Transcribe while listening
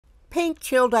Pink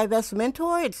Chill Divest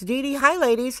Mentor. It's Dee Dee. Hi,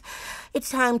 ladies. It's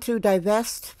time to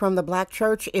divest from the black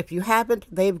church. If you haven't,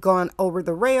 they've gone over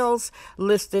the rails,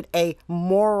 listed a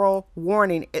moral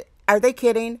warning. Are they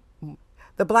kidding?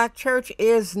 The black church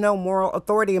is no moral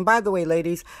authority. And by the way,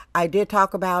 ladies, I did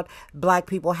talk about black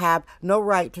people have no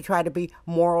right to try to be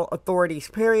moral authorities,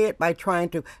 period, by trying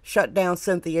to shut down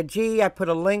Cynthia G. I put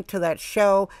a link to that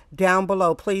show down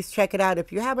below. Please check it out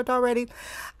if you haven't already.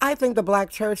 I think the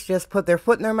black church just put their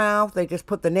foot in their mouth. They just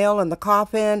put the nail in the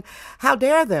coffin. How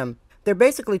dare them? They're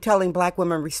basically telling black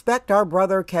women, respect our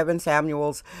brother, Kevin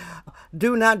Samuels.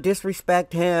 Do not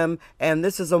disrespect him. And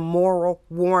this is a moral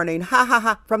warning. Ha ha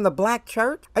ha. From the black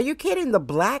church? Are you kidding? The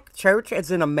black church as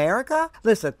in America?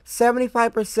 Listen,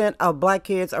 75% of black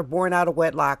kids are born out of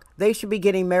wedlock. They should be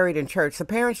getting married in church. The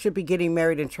parents should be getting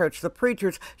married in church. The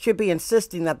preachers should be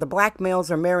insisting that the black males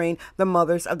are marrying the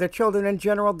mothers of their children. In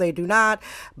general, they do not.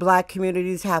 Black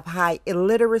communities have high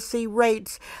illiteracy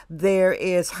rates. There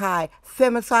is high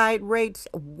femicide rates.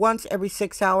 Once every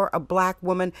 6 hours, a black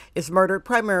woman is murdered,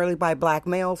 primarily by black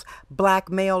males. Black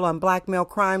male on black male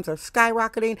crimes are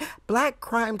skyrocketing. Black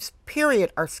crimes,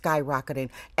 period, are skyrocketing.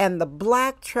 And the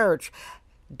black church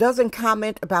doesn't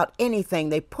comment about anything.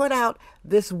 They put out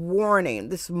this warning,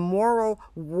 this moral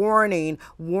warning,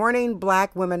 warning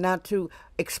black women not to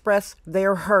express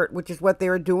their hurt, which is what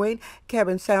they're doing.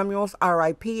 Kevin Samuels,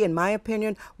 R.I.P., in my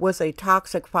opinion, was a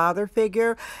toxic father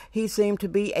figure. He seemed to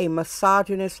be a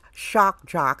misogynist shock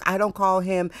jock. I don't call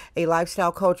him a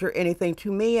lifestyle coach or anything.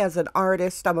 To me, as an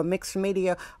artist, I'm a mixed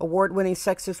media award-winning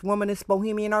sexist womanist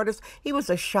bohemian artist. He was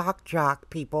a shock jock,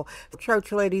 people.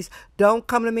 Church ladies, don't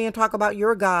come to me and talk about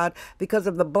your God, because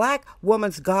if the black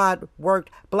woman's God worked,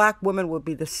 black women would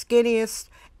be the skinniest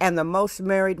and the most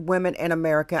married women in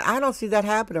America. I don't see that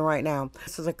happening right now.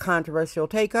 This is a controversial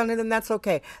take on it, and that's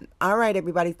okay. All right,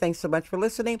 everybody, thanks so much for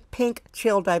listening. Pink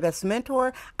Chill Divest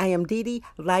Mentor. I am Dee Dee.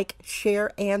 Like,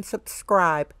 share, and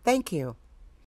subscribe. Thank you.